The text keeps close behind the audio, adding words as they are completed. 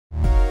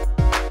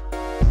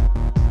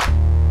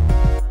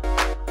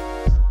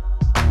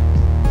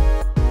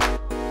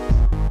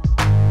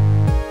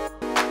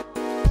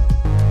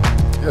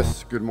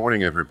good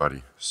morning,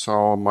 everybody.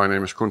 So my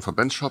name is Koen van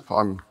Benschop.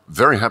 I'm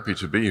very happy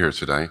to be here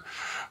today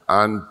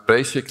and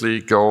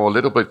basically go a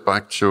little bit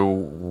back to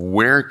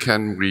where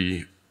can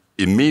we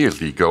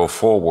immediately go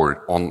forward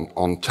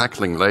on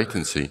tackling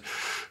latency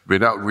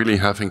without really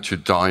having to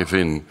dive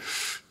in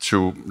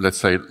to, let's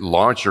say,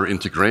 larger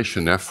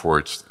integration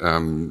efforts,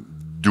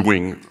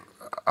 doing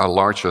a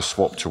larger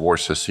swap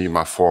towards a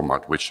CMAF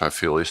format, which I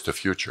feel is the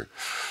future.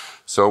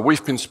 So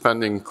we've been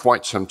spending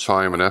quite some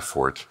time and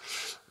effort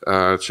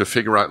to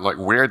figure out, like,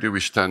 where do we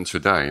stand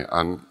today?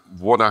 And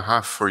what I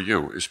have for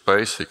you is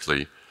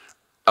basically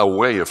a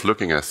way of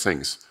looking at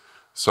things.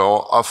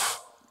 So I've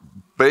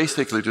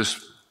basically just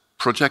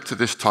projected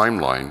this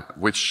timeline,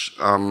 which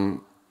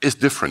is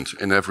different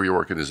in every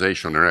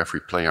organization or every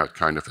play-out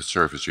kind of a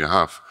service you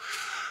have.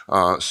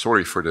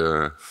 Sorry for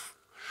the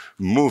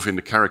move in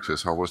the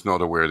characters. I was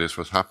not aware this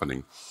was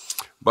happening.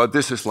 But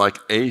this is like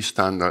a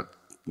standard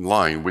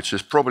line, which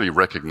is probably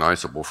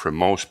recognizable for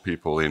most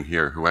people in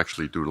here who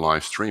actually do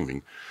live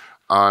streaming.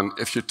 And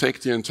if you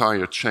take the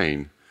entire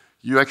chain,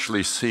 you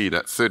actually see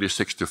that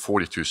 36 to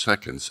 42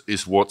 seconds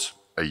is what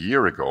a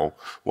year ago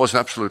was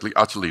absolutely,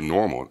 utterly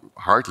normal.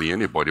 Hardly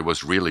anybody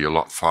was really a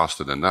lot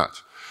faster than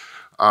that.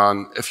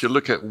 And if you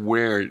look at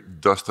where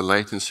does the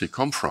latency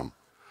come from,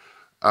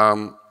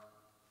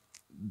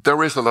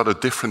 there is a lot of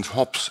different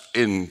hops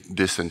in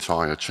this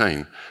entire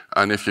chain.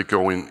 And if you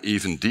go in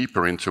even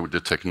deeper into the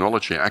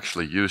technology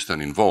actually used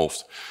and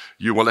involved,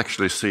 you will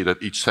actually see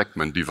that each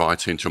segment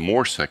divides into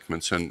more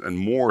segments and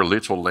more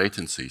little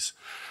latencies.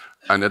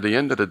 And at the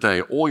end of the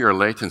day, all your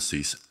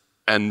latencies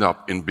end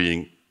up in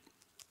being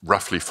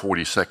roughly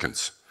 40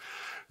 seconds.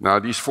 Now,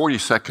 these 40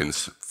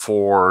 seconds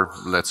for,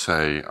 let's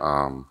say,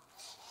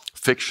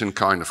 fiction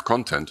kind of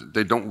content,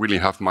 they don't really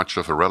have much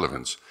of a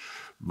relevance.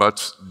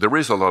 But there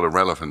is a lot of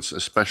relevance,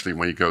 especially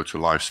when you go to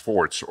live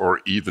sports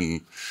or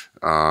even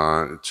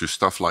to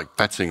stuff like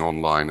betting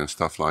online and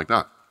stuff like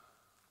that.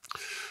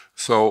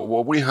 So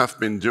what we have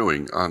been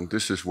doing, and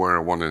this is where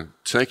I want to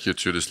take you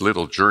to this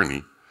little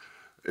journey,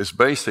 is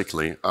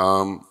basically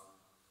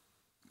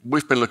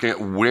we've been looking at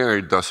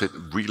where does it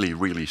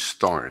really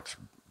start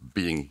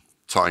being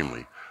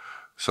timely.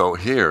 So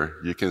here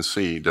you can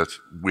see that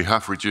we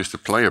have reduced the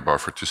player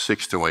buffer to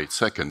 6 to 8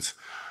 seconds.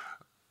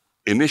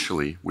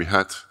 Initially, we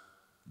had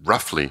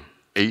roughly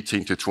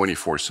 18 to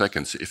 24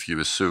 seconds if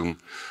you assume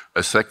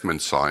a segment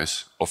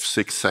size of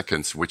 6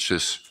 seconds, which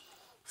is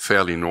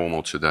fairly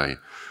normal today.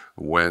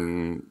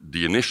 When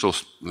the initial,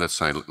 let's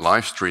say,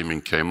 live streaming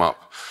came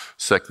up,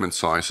 segment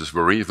sizes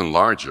were even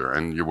larger,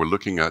 and you were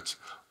looking at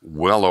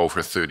well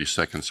over 30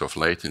 seconds of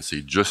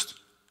latency just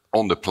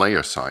on the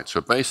player side. So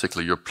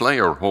basically, your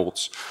player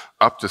holds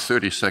up to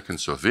 30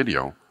 seconds of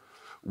video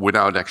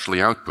without actually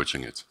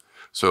outputting it.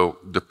 So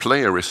the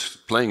player is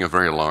playing a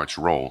very large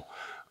role.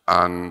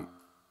 And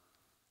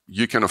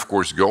you can, of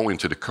course, go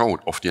into the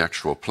code of the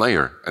actual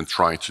player and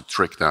try to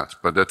trick that,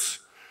 but that's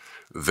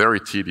very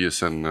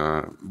tedious and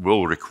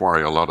will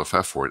require a lot of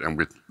effort, and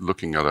we're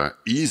looking at an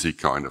easy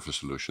kind of a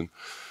solution.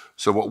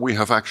 So what we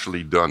have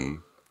actually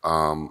done,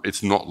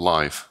 it's not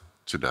live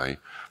today,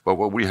 but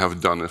what we have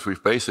done is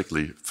we've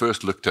basically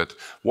first looked at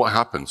what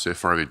happens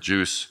if I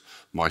reduce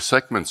my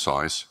segment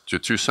size to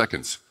 2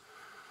 seconds.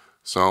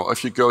 So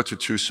if you go to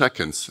 2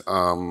 seconds,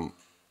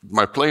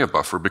 my player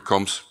buffer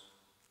becomes,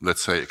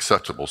 let's say,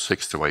 acceptable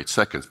 6 to 8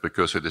 seconds,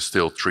 because it is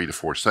still 3 to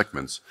 4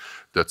 segments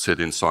that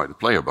sit inside the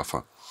player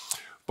buffer.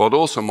 But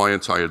also my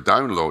entire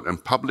download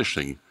and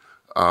publishing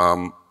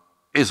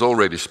is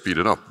already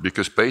speeded up,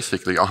 because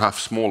basically I have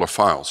smaller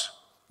files.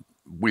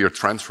 We are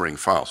transferring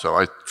files, so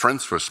I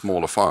transfer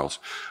smaller files,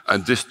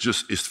 and this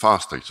just is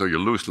faster, so you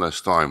lose less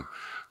time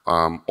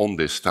on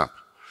this step.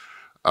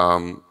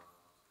 And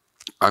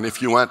if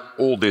you add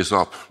all this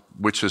up,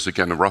 which is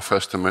again a rough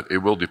estimate, it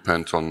will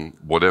depend on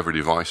whatever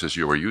devices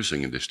you are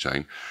using in this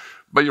chain,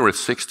 but you're at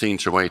 16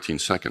 to 18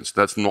 seconds.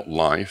 That's not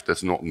live,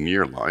 that's not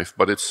near live,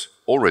 but it's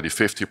already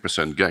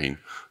 50% gain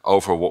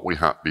over what we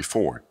had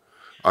before.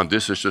 And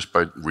this is just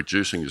by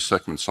reducing the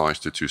segment size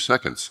to 2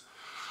 seconds.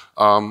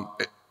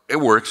 It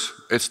works,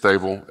 it's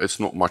stable, it's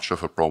not much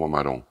of a problem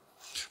at all.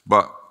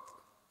 But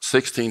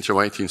 16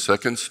 to 18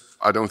 seconds,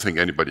 I don't think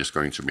anybody's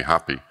going to be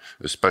happy,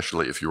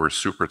 especially if your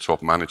super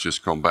top managers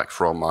come back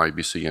from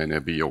IBC,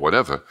 NAB or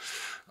whatever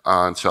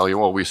and tell you,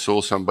 well, we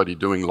saw somebody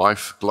doing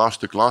live glass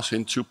to glass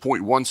in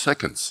 2.1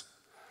 seconds.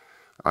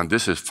 And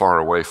this is far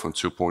away from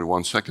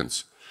 2.1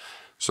 seconds.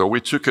 So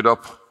we took it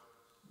up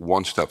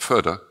one step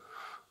further.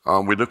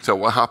 We looked at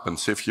what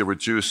happens if you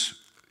reduce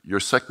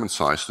your segment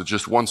size to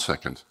just 1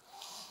 second.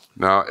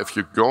 Now, if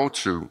you go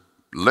to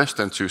less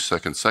than 2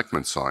 second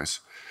segment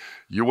size,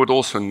 you would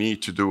also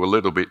need to do a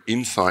little bit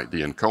inside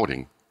the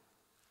encoding,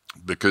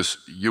 because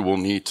you will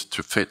need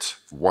to fit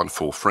one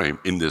full frame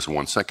in this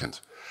 1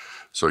 second.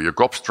 So your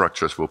GOP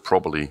structures will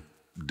probably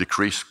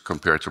decrease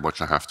compared to what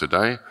you have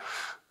today.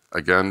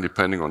 Again,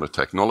 depending on the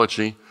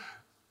technology,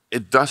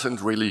 it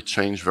doesn't really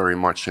change very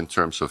much in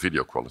terms of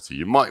video quality.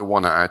 You might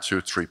want to add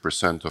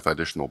 2-3% of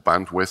additional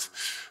bandwidth,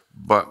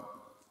 but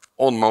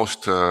on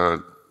most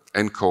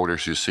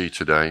encoders you see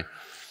today,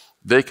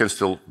 they can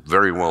still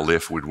very well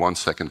live with 1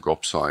 second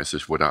GOP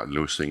sizes without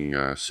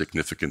losing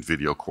significant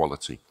video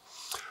quality.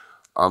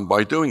 And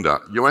by doing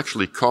that, you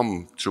actually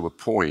come to a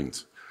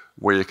point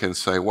where you can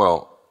say,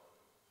 well,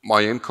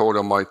 my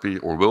encoder might be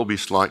or will be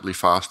slightly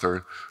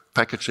faster,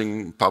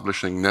 packaging,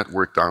 publishing,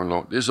 network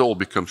download, this all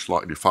becomes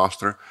slightly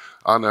faster,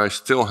 and I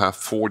still have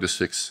 4 to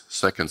 6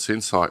 seconds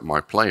inside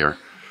my player,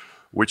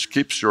 which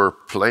keeps your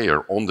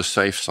player on the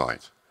safe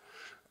side.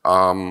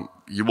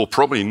 You will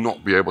probably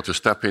not be able to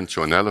step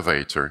into an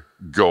elevator,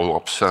 go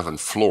up 7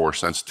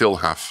 floors and still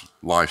have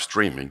live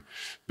streaming,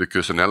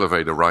 because an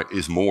elevator ride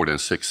is more than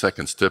 6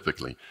 seconds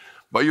typically.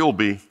 But you'll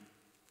be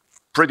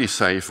pretty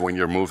safe when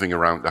you're moving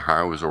around the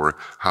house or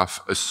have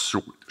a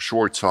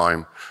short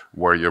time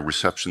where your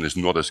reception is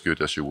not as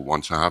good as you would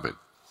want to have it.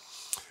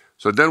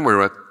 So then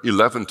we're at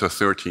 11 to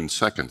 13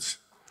 seconds.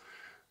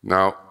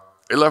 Now,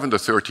 11 to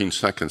 13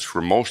 seconds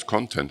for most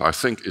content, I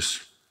think, is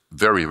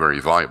very, very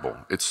viable.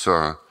 It's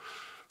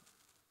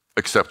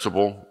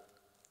acceptable.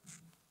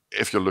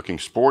 If you're looking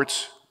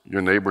sports,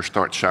 your neighbors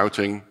start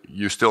shouting,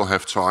 you still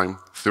have time,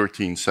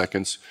 13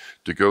 seconds,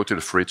 to go to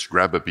the fridge,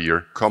 grab a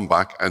beer, come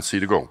back and see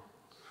the goal.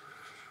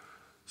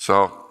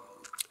 So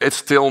it's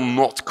still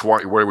not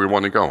quite where we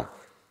want to go.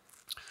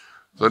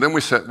 So then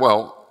we said,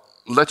 well,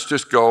 let's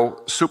just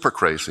go super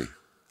crazy.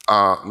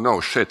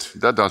 No, shit,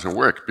 that doesn't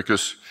work,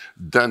 because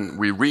then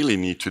we really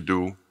need to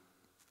do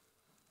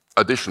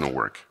additional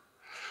work.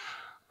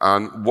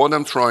 And what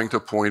I'm trying to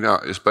point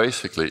out is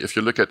basically, if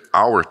you look at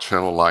our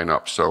channel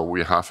lineup, so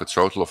we have a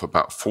total of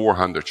about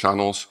 400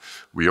 channels.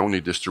 We only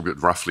distribute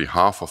roughly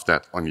half of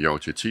that on the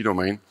OTT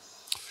domain.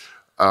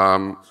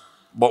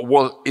 But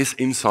what is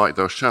inside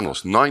those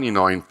channels?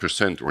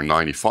 99% or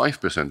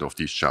 95% of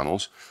these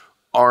channels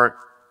are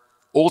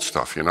old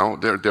stuff, you know.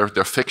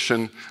 They're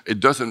fiction. It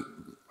doesn't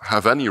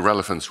have any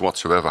relevance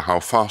whatsoever how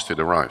fast it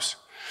arrives.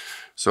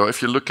 So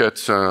if you look at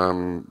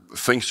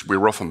things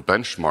we're often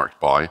benchmarked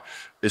by,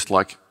 it's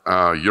like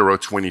Euro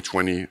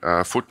 2020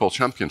 football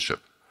championship.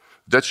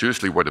 That's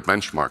usually where the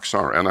benchmarks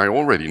are. And I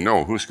already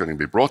know who's going to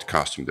be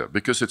broadcasting that,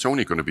 because it's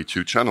only going to be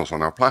 2 channels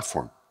on our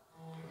platform.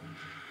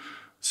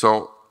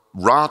 So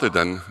rather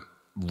than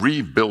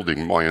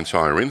rebuilding my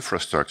entire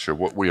infrastructure,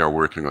 what we are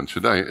working on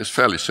today is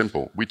fairly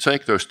simple. We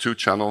take those 2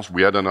 channels,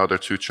 we add another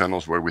 2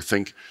 channels where we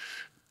think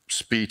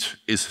speed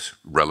is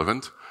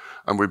relevant,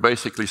 and we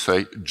basically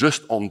say,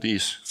 just on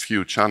these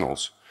few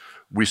channels,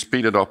 we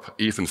speed it up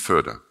even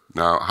further.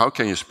 Now, how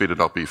can you speed it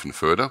up even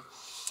further?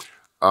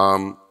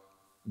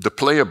 The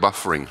player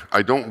buffering,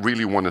 I don't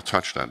really want to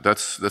touch that.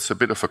 That's a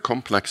bit of a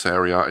complex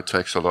area. It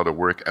takes a lot of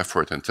work,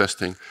 effort, and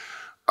testing.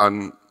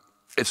 And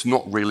it's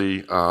not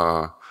really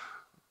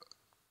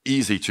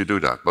easy to do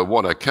that. But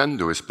what I can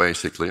do is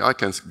basically, I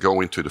can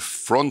go into the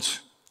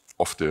front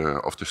of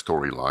the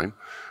storyline.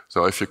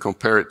 So if you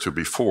compare it to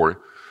before,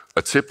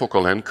 a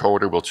typical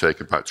encoder will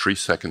take about 3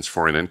 seconds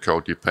for an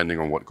encode, depending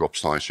on what GOP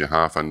size you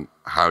have and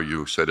how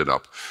you set it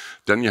up.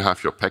 Then you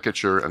have your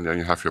packager, and then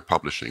you have your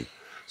publishing.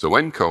 So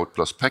encode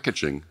plus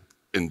packaging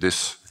in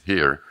this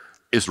here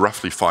is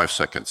roughly 5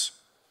 seconds.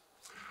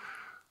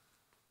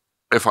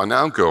 If I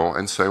now go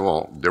and say,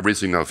 well, there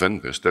is enough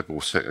vendors that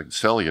will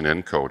sell you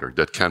an encoder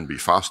that can be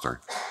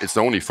faster. It's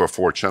only for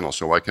 4 channels,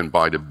 so I can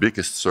buy the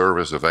biggest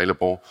service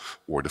available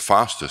or the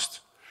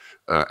fastest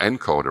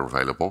encoder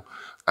available,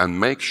 and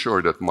make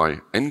sure that my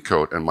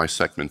encode and my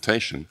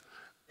segmentation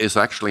is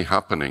actually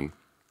happening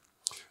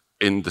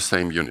in the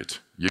same unit.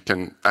 You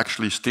can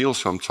actually steal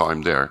some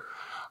time there.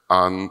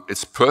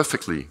 It's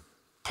perfectly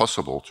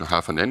possible to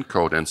have an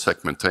encode and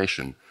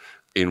segmentation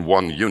in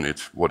 1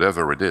 unit,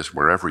 whatever it is,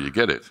 wherever you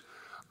get it.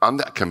 And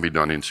that can be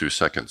done in 2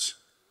 seconds.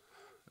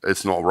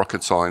 It's not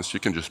rocket science, you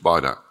can just buy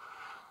that.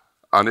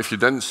 And if you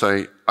then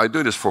say, I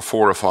do this for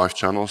 4 or 5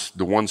 channels,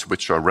 the ones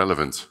which are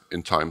relevant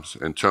in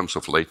terms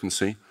of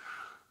latency,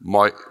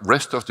 my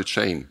rest of the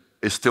chain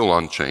is still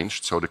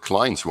unchanged, so the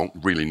clients won't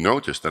really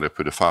notice that I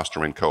put a faster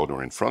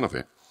encoder in front of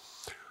it.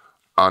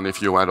 And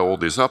if you add all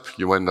this up,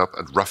 you end up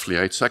at roughly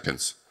 8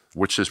 seconds,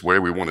 which is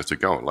where we wanted to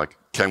go. Like,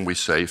 can we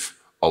save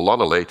a lot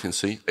of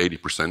latency,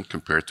 80%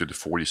 compared to the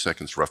 40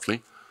 seconds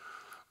roughly?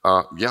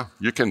 Yeah,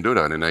 you can do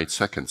that in 8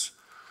 seconds.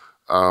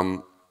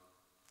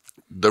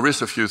 There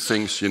is a few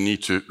things you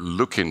need to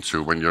look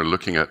into when you're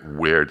looking at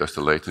where does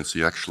the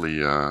latency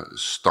actually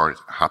start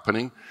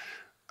happening.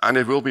 And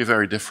it will be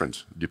very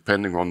different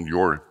depending on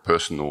your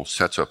personal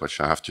setup that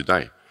you have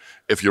today.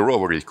 If you're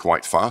already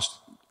quite fast,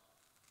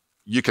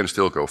 you can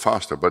still go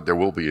faster, but there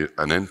will be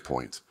an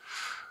endpoint.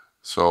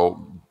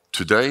 So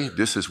today,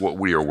 this is what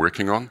we are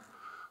working on.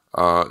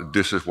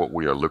 This is what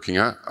we are looking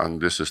at, and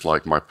this is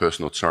like my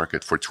personal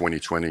target for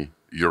 2020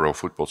 Euro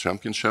Football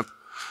Championship.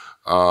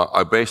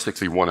 I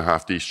basically want to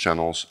have these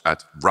channels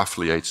at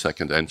roughly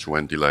 8-second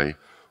end-to-end delay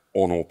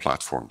on all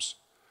platforms.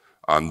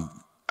 And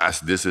as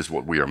this is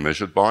what we are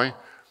measured by,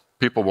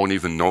 people won't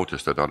even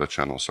notice that other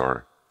channels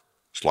are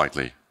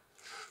slightly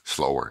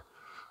slower.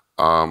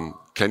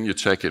 Can you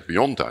take it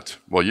beyond that?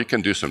 Well, you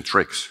can do some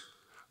tricks.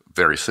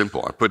 Very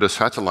simple. I put a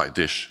satellite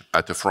dish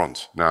at the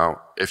front.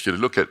 Now, if you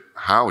look at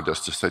how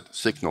does the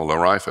signal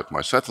arrive at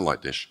my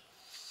satellite dish,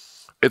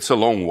 It's a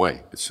long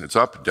way. It's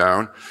up,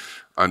 down,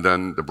 and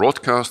then the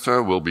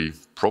broadcaster will be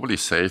probably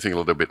saving a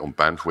little bit on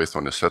bandwidth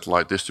on the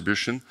satellite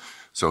distribution.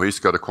 So he's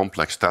got a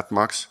complex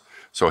StatMax.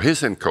 So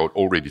his encode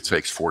already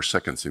takes 4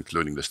 seconds,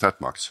 including the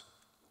StatMax,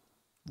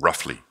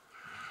 roughly.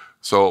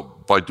 So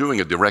by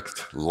doing a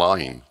direct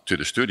line to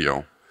the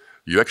studio,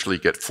 you actually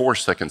get 4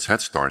 seconds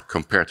head start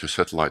compared to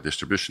satellite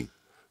distribution.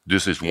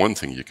 This is one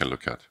thing you can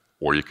look at.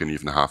 Or you can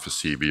even have a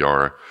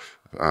CBR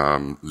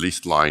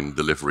leased line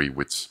delivery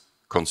with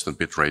constant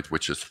bit rate,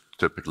 which is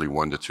typically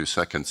 1 to 2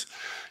 seconds.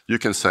 You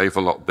can save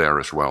a lot there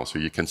as well, so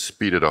you can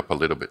speed it up a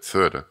little bit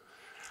further.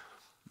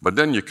 But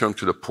then you come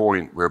to the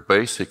point where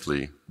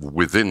basically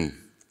within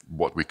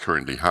what we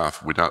currently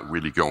have, without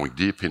really going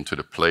deep into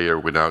the player,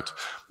 without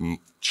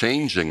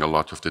changing a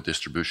lot of the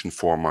distribution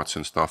formats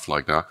and stuff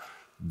like that,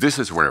 this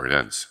is where it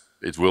ends.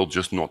 It will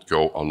just not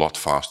go a lot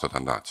faster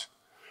than that.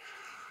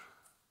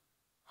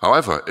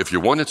 However, if you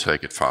want to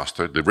take it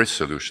faster, there is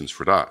solutions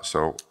for that.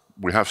 So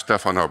we have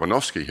Stefan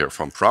Arbanowski here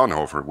from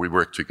Fraunhofer. We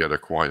work together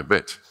quite a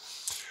bit.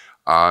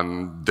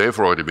 And they've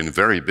already been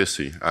very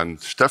busy. And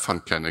Stefan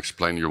can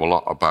explain you a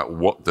lot about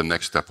what the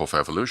next step of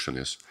evolution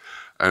is.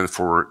 And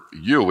for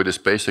you, it is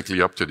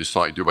basically up to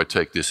decide, do I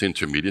take this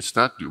intermediate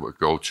step? Do I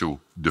go to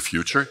the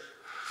future?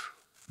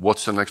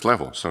 What's the next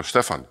level? So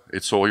Stefan,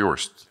 it's all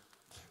yours.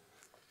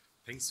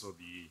 Thanks for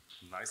the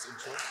nice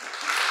intro.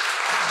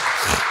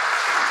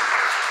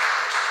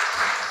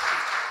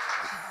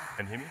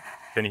 Can you hear me?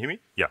 Can you hear me?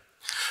 Yeah.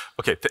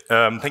 Okay,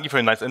 thank you for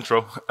a nice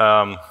intro.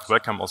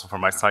 Welcome also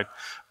from my side.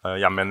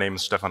 Yeah, my name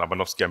is Stefan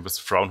Arbanowski. I'm with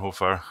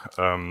Fraunhofer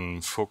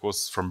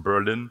FOKUS from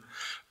Berlin.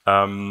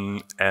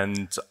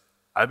 And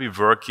I'll be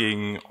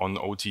working on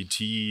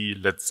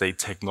OTT, let's say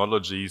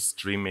technology,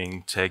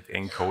 streaming, tech,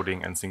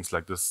 encoding, and things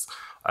like this,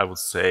 I would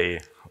say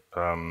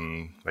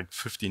like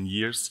 15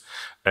 years.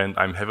 And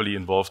I'm heavily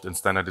involved in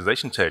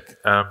standardization tech.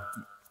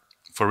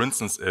 For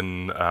instance,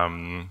 in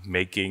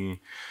making,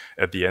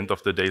 at the end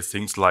of the day,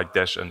 things like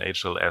Dash and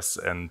HLS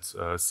and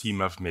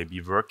CMAF may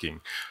be working.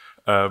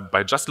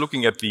 By just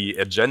looking at the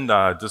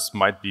agenda, this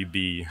might be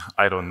the,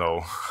 I don't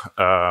know,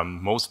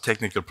 most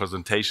technical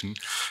presentation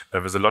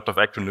with a lot of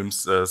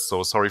acronyms,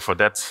 so sorry for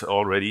that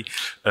already.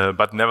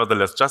 But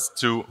nevertheless, just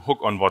to hook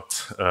on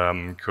what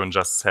Koen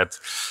just said,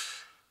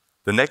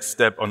 the next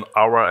step on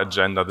our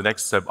agenda, the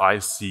next step I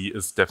see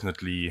is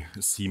definitely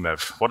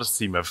CMAF. What is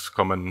CMAF?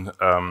 Common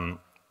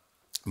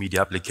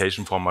Media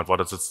Application Format, what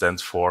does it stand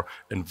for,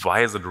 and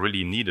why is it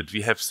really needed?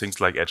 We have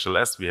things like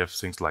HLS, we have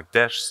things like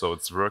Dash, so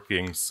it's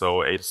working,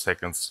 so 8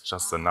 seconds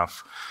just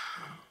enough.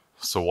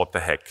 So what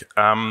the heck?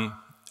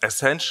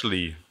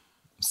 Essentially,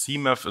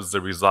 CMAF is the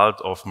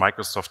result of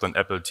Microsoft and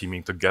Apple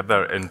teaming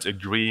together and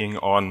agreeing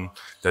on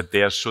that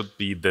there should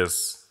be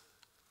this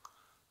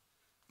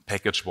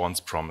package once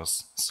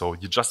promise. So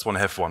you just want to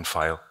have one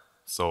file.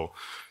 So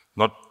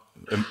not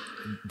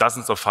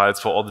dozens of files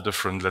for all the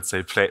different, let's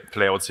say,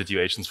 play-out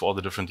situations for all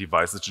the different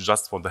devices. You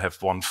just want to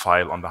have one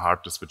file on the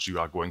hard disk which you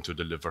are going to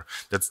deliver.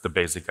 That's the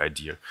basic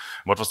idea.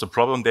 What was the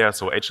problem there?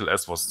 So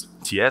HLS was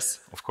TS,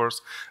 of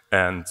course,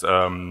 and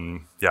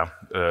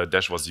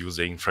Dash was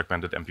using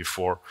fragmented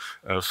MP4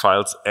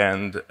 files,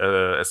 and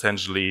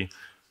essentially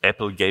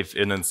Apple gave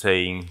in and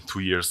saying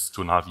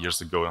 2.5 years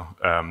ago,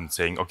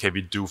 saying, okay,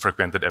 we do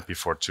fragmented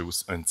MP4 too,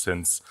 and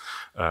since,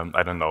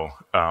 I don't know,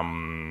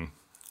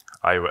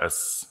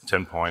 iOS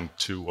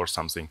 10.2 or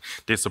something,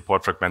 they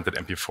support fragmented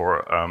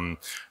MP4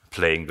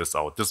 playing this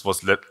out. This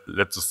was,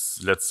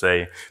 let's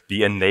say,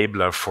 the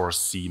enabler for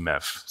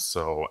CMAF.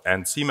 So,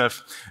 and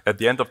CMAF, at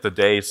the end of the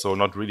day, so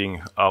not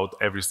reading out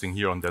everything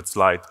here on that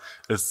slide,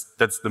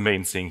 that's the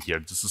main thing here.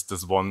 This is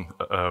this one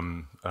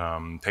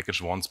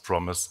package once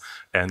promise,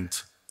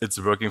 and it's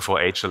working for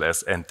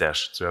HLS and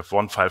Dash. So you have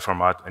one file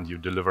format, and you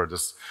deliver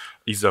this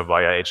either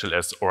via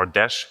HLS or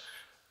Dash.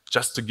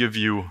 Just to give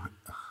you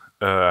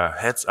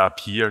heads up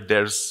here,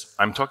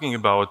 I'm talking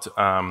about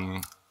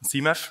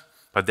CMAF,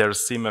 but there's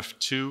CMAF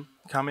 2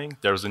 coming.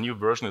 There's a new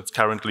version. It's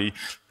currently,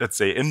 let's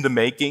say, in the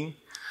making,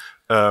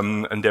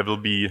 and there will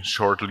be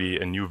shortly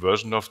a new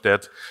version of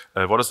that.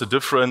 What is the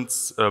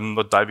difference?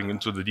 Not diving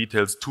into the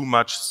details too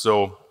much.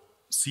 So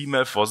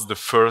CMAF was the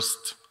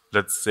first,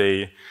 let's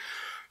say,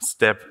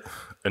 step,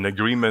 an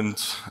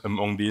agreement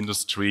among the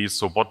industry.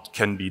 So what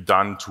can be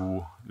done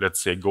to,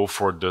 let's say, go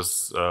for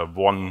this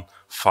one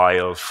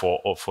file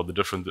for the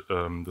different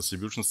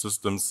distribution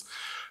systems.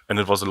 And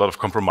it was a lot of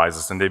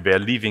compromises, and they were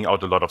leaving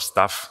out a lot of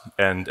stuff.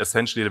 And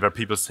essentially, there were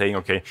people saying,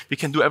 okay, we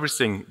can do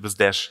everything with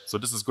Dash, so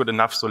this is good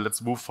enough, so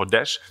let's move for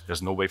Dash.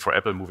 There's no way for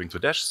Apple moving to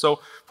Dash. So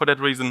for that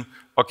reason,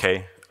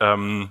 okay,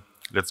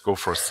 let's go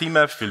for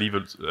CMAF. We leave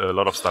a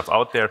lot of stuff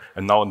out there.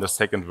 And now in the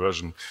second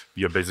version,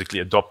 we are basically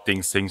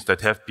adopting things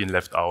that have been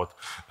left out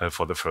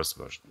for the first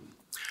version.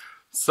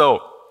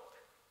 So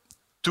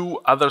 2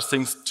 other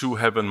things to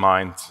have in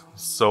mind.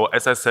 So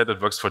as I said, it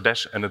works for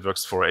Dash and it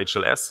works for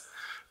HLS.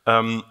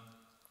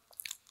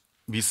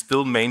 we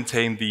still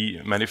maintain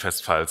the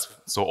manifest files.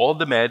 So all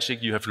the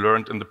magic you have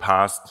learned in the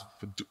past,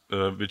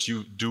 which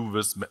you do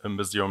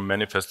with your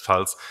manifest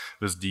files,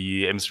 with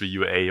the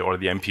M3UA or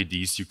the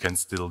MPDs, you can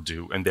still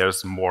do, and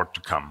there's more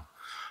to come.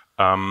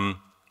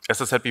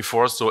 As I said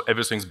before, so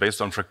everything's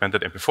based on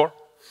fragmented MP4.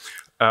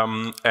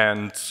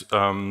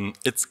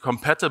 It's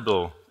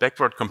compatible,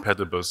 backward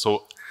compatible.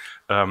 So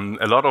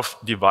a lot of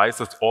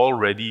devices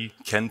already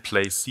can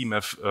play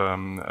CMAF,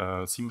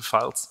 CMAF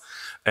files,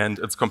 and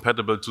it's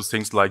compatible to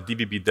things like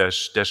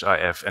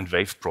DVB-IF and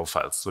wave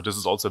profiles. So this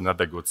is also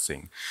another good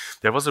thing.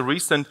 There was a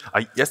recent,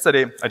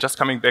 yesterday, I just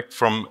coming back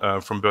from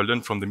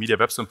Berlin, from the Media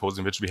Web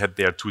Symposium, which we had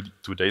there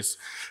two days,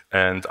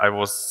 and I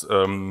was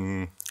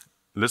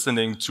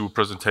listening to a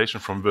presentation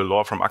from Will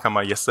Law from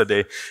Akamai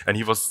yesterday, and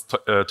he was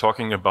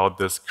talking about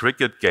this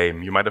cricket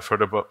game. You might have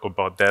heard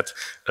about that.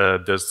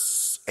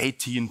 This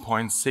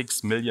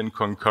 18.6 million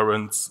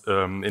concurrents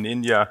in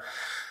India,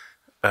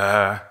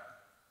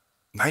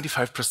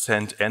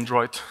 95%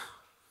 Android,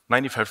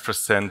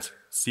 95%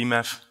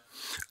 CMAF,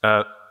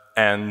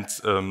 and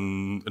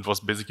it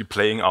was basically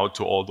playing out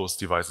to all those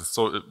devices.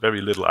 So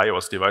very little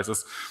iOS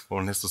devices,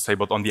 one has to say.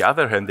 But on the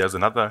other hand, there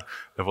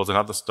was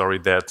another story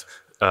that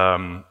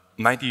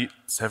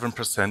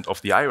 97%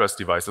 of the iOS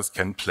devices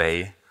can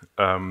play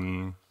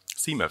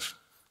CMAF.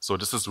 So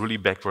this is really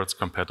backwards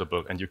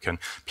compatible, and you can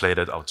play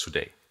that out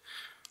today.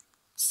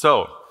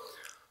 So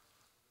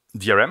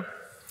DRM,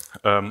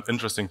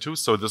 interesting too.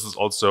 So this is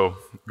also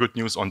good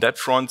news on that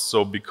front.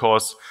 So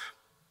because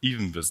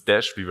even with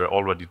Dash, we were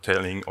already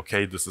telling,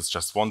 okay, this is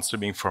just one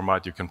streaming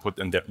format, you can put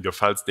in your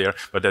files there,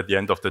 but at the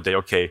end of the day,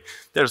 okay,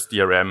 there's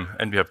DRM,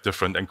 and we have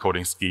different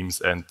encoding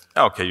schemes, and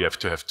okay, you have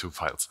to have two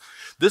files.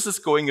 This is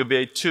going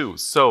away too.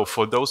 So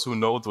for those who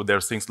know, there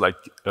are things like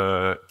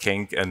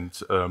KENG and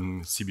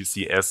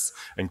CBCS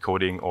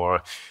encoding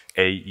or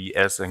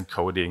AES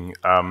encoding.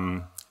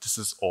 This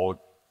is all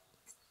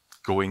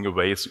going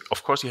away. So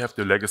of course, you have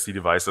the legacy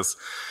devices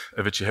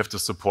which you have to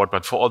support,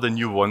 but for all the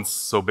new ones,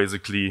 so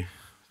basically,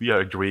 we are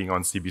agreeing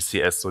on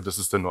CBCS, so this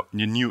is the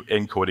new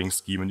encoding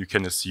scheme, and you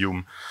can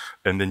assume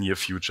in the near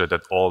future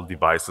that all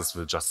devices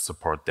will just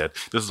support that.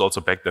 This is also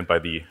backed then by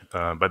the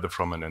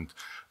prominent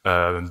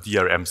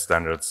DRM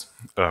standards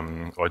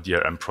or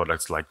DRM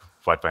products like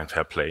Wideband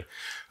Fairplay.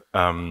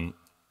 And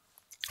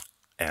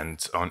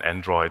on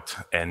Android,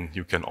 and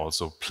you can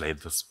also play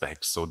this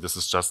back. So this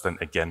is just then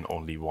again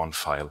only one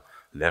file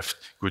left.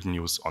 Good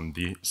news on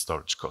the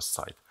storage cost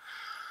side.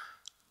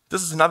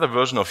 This is another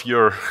version of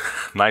your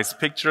nice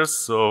pictures.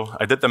 So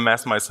I did the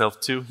math myself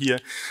too here.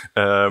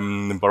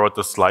 Borrowed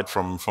the slide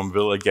from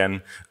Will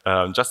again.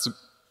 Just to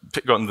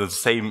pick on the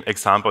same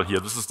example here.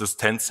 This is this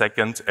 10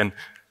 second, and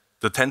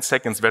the 10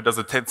 seconds, where does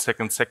the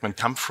 10-second segment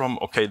come from?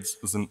 Okay,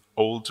 it's an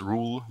old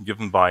rule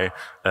given by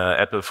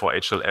Apple for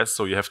HLS.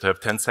 So you have to have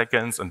 10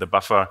 seconds, and the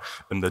buffer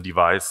in the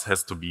device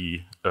has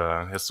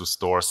to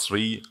store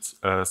 3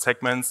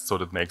 segments. So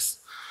that makes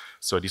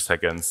 30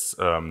 seconds,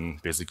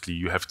 basically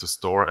you have to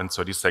store, and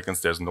 30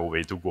 seconds, there's no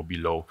way to go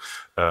below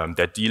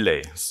that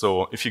delay.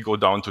 So if you go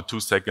down to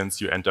 2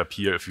 seconds, you end up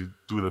here, if you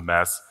do the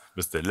math,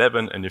 with the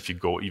 11, and if you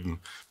go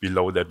even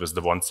below that with the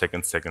 1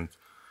 second,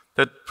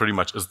 that pretty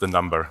much is the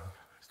number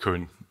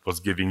Koen was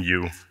giving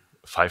you,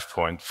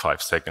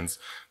 5.5 seconds,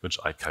 which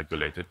I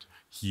calculated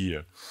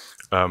here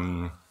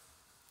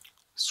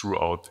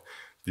throughout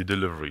the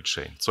delivery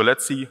chain. So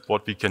let's see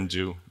what we can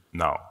do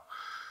now.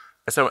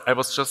 As I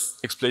was just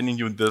explaining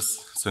you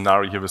this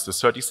scenario here with the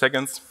 30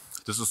 seconds.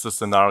 This is the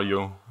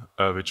scenario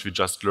which we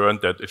just learned,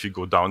 that if you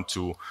go down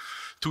to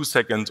 2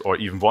 seconds or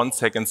even 1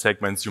 second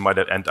segments, you might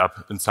end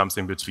up in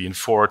something between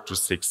 4 to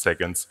 6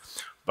 seconds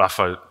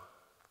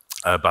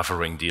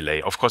buffering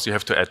delay. Of course, you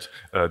have to add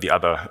the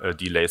other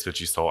delays which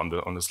you saw on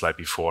the slide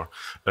before.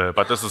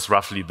 But this is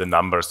roughly the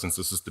number, since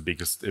this is the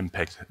biggest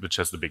impact, which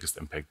has the biggest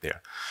impact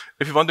there.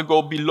 If you want to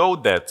go below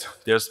that,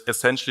 there's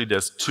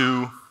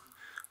 2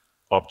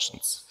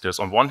 options. There's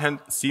on one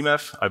hand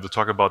CMAF, I will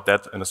talk about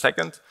that in a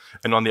second,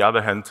 and on the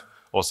other hand,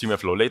 or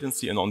CMAF low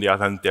latency, and on the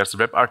other hand, there's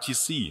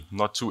WebRTC,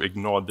 not to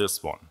ignore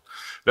this one.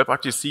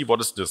 WebRTC,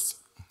 what is this?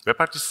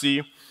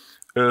 WebRTC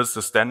is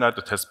a standard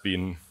that has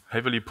been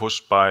heavily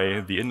pushed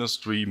by the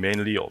industry,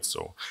 mainly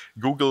also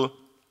Google,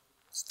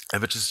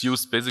 which is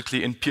used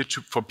basically in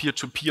for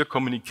peer-to-peer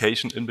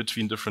communication in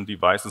between different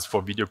devices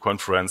for video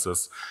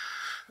conferences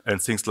and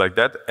things like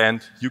that,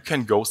 and you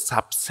can go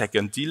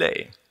sub-second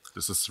delay.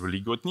 This is really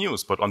good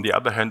news, but on the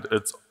other hand,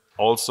 it's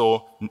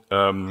also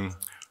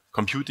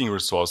computing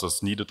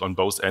resources needed on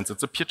both ends.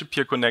 It's a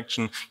peer-to-peer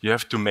connection. You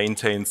have to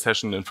maintain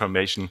session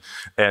information,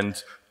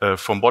 and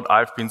from what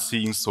I've been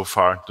seeing so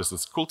far, this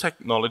is cool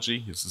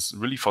technology. This is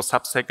really for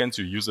sub-seconds.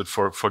 You use it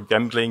for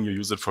gambling, you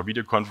use it for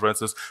video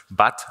conferences,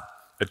 but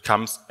it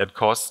comes at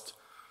cost.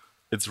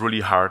 It's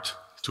really hard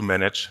to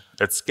manage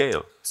at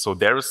scale. So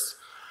there is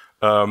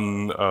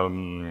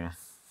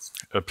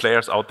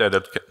players out there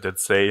that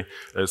say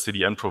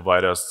CDN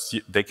providers,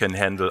 they can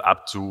handle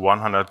up to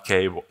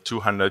 100K,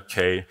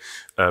 200K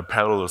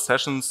parallel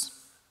sessions.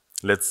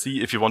 Let's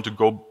see, if you want to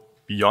go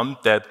beyond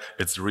that,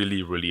 it's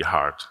really, really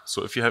hard.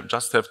 So if you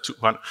just have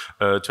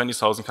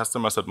 20,000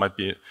 customers, that might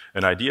be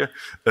an idea.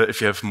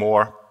 If you have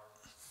more,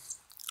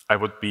 I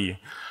would be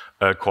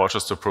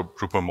cautious to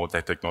promote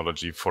that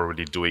technology for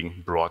really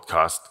doing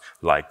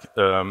broadcast-like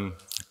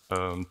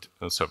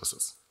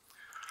services.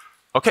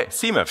 Okay,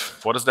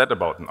 CMAF, what is that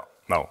about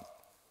now?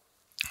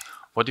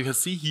 What you can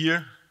see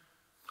here,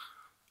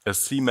 a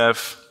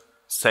CMAF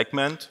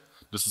segment.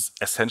 This is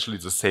essentially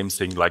the same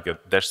thing like a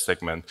dash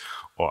segment,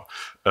 or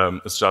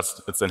it's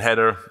a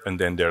header, and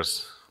then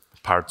there's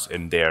parts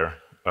in there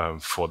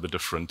for the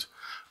different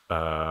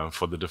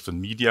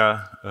media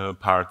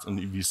parts. And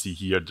you see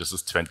here, this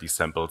is 20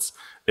 samples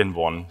in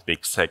one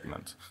big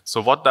segment.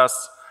 So what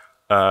does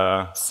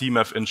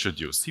CMAF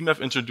introduce?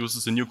 CMAF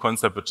introduces a new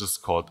concept which is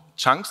called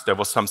chunks. There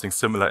was something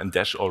similar in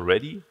Dash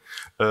already,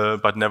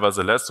 but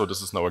nevertheless, so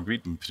this is now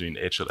agreed between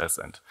HLS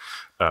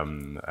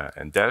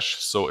and Dash.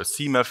 So a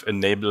CMAF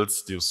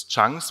enables these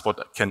chunks.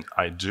 What can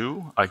I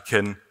do? I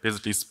can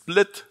basically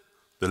split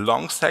the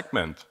long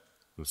segment,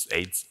 this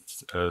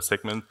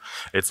 8-second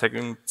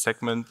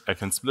segment. I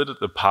can split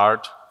it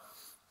apart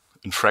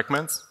in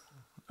fragments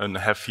and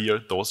have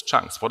here those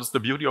chunks. What is the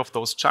beauty of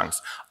those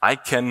chunks? I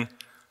can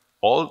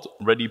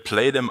already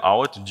play them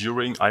out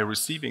during I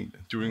receive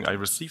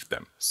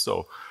them.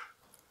 So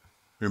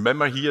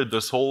remember here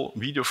this whole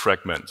video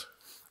fragment.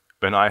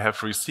 When I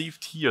have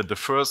received here the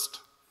first,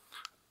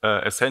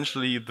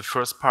 essentially the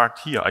first part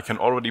here, I can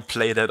already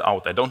play that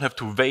out. I don't have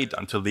to wait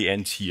until the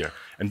end here.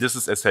 And this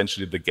is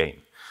essentially the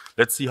game.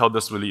 Let's see how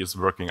this really is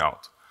working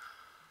out.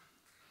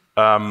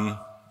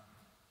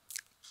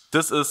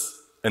 This is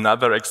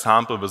another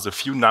example with a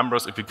few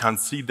numbers. If you can't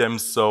see them,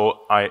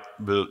 so I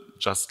will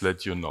just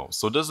let you know.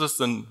 So this is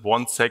in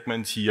one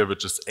segment here,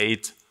 which is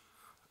 8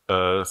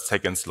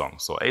 seconds long.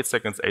 So 8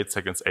 seconds, 8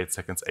 seconds, 8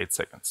 seconds, 8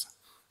 seconds.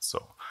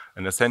 So,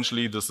 and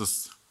essentially this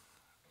is,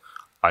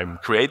 I'm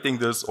creating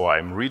this or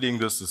I'm reading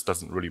this. This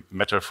doesn't really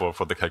matter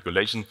for the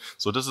calculation.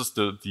 So this is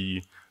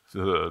the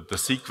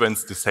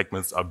sequence, the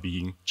segments are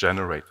being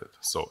generated.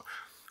 So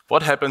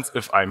what happens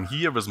if I'm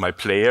here with my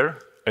player,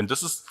 and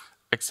this is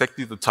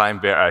exactly the time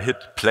where I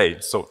hit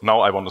play. So now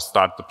I want to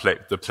start the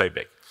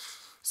playback.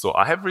 So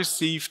I have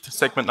received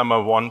segment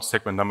number 1,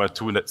 segment number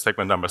 2,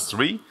 segment number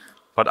 3,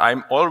 but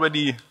I'm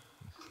already,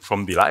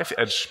 from the live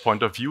edge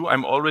point of view,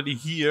 I'm already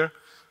here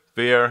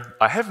where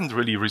I haven't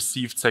really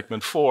received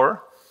segment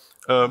 4,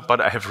 but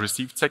I have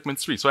received segment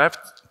 3. So I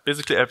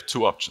basically have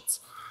two options.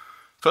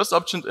 First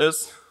option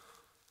is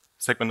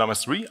segment number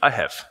 3, I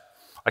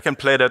can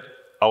play that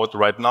out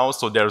right now,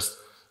 so there's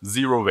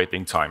 0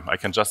 waiting time. I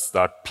can just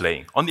start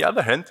playing. On the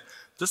other hand,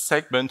 this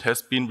segment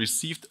has been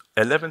received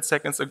 11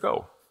 seconds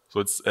ago.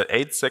 So it's an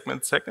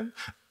 8-second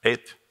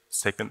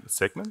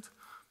segment,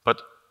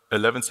 but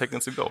 11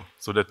 seconds ago.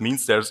 So that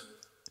means there's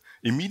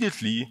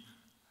immediately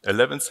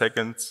 11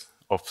 seconds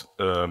of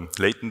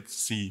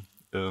latency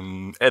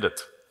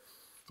added,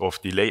 of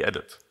delay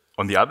added.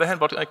 On the other hand,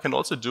 what I can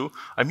also do,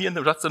 I'm here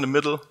just in the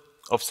middle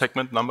of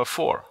segment number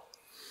 4.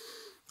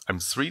 I'm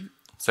 3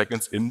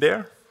 seconds in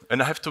there,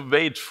 and I have to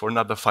wait for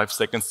another 5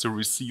 seconds to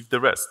receive the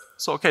rest.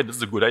 So, okay, this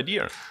is a good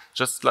idea.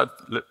 Just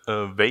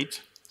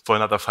wait for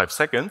another 5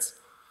 seconds,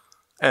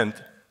 and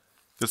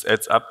this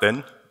adds up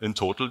then in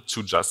total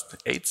to just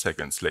 8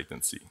 seconds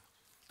latency.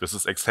 This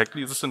is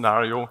exactly the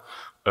scenario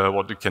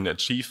what we can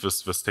achieve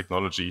with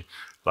technology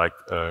like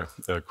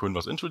Koen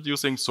was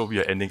introducing. So we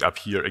are ending up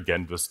here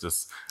again with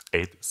this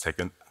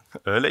 8-second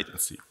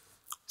latency.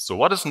 So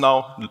what is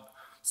now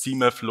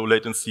CMAF low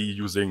latency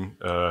using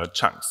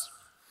chunks?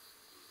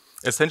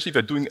 Essentially,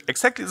 we're doing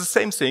exactly the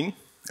same thing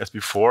as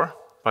before,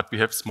 but we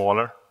have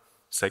smaller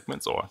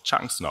segments or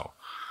chunks now.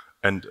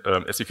 And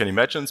as you can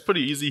imagine, it's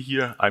pretty easy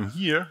here. I'm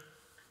here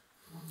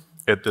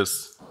at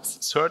this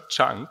third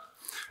chunk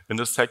in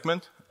this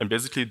segment, and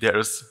basically there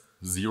is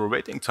 0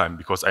 waiting time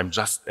because I'm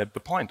just at the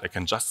point. I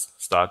can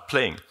just start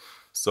playing.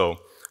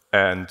 So,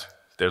 and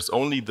there's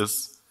only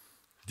this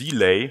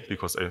delay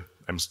because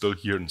I'm still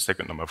here in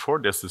second number 4.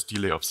 There's this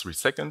delay of 3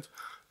 seconds.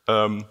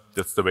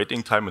 That's the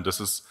waiting time, and this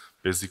is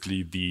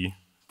basically the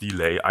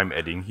delay I'm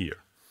adding here.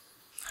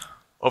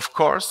 Of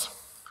course,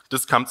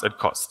 this comes at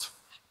cost.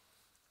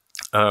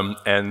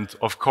 And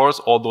of course,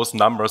 all those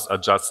numbers are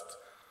just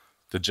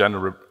the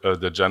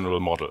general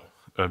model.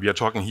 We are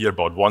talking here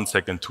about 1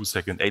 second, 2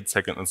 seconds, 8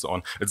 seconds, and so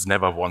on. It's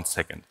never 1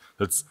 second.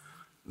 It's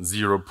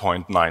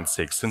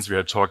 0.96. Since we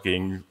are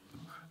talking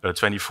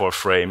 24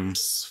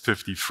 frames,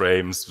 50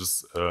 frames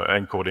with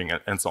encoding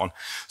and so on.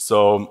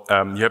 So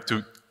you have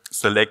to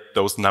select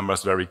those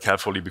numbers very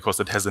carefully because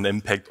it has an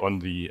impact on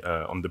the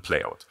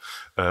playout.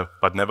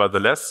 But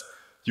nevertheless,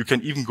 you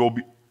can even go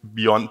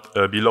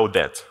below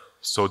that.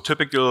 So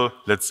typical,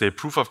 let's say,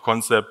 proof of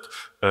concept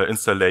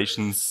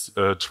installations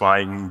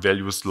trying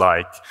values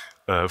like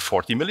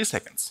 40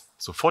 milliseconds.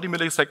 So 40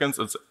 milliseconds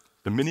is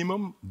the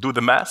minimum. Do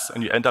the math,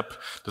 and you end up,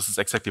 this is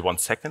exactly 1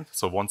 second.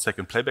 So 1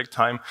 second playback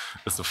time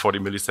is a 40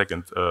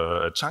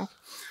 millisecond chunk.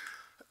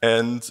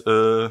 And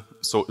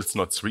so it's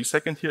not 3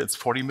 seconds here, it's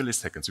 40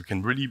 milliseconds. You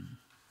can really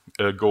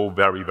go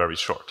very, very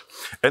short.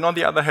 And on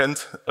the other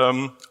hand,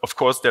 of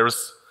course, there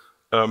is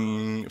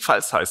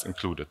file size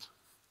included.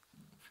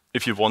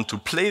 If you want to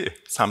play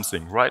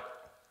something right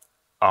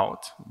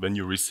out when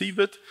you receive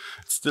it,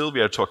 still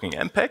we are talking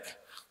MPEG,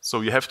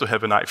 so you have to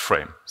have an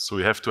iframe. So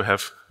you have to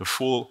have a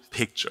full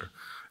picture.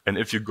 And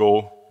if you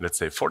go, let's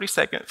say 40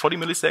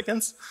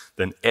 milliseconds,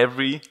 then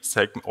every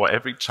segment or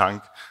every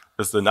chunk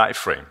is an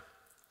iframe.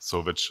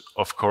 So which,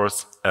 of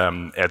course,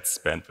 adds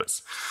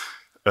bandwidth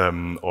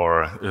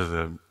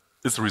or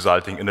is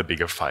resulting in a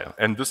bigger file.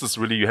 And this is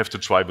really, you have to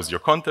try with your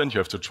content, you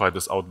have to try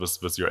this out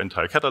with your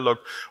entire catalog,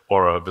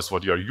 or with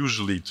what you are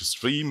usually to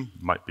stream,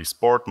 might be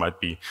sport, might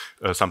be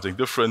something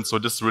different. So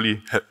this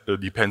really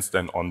depends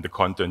then on the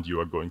content you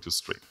are going to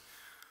stream.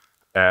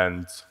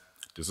 And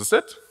this is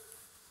it.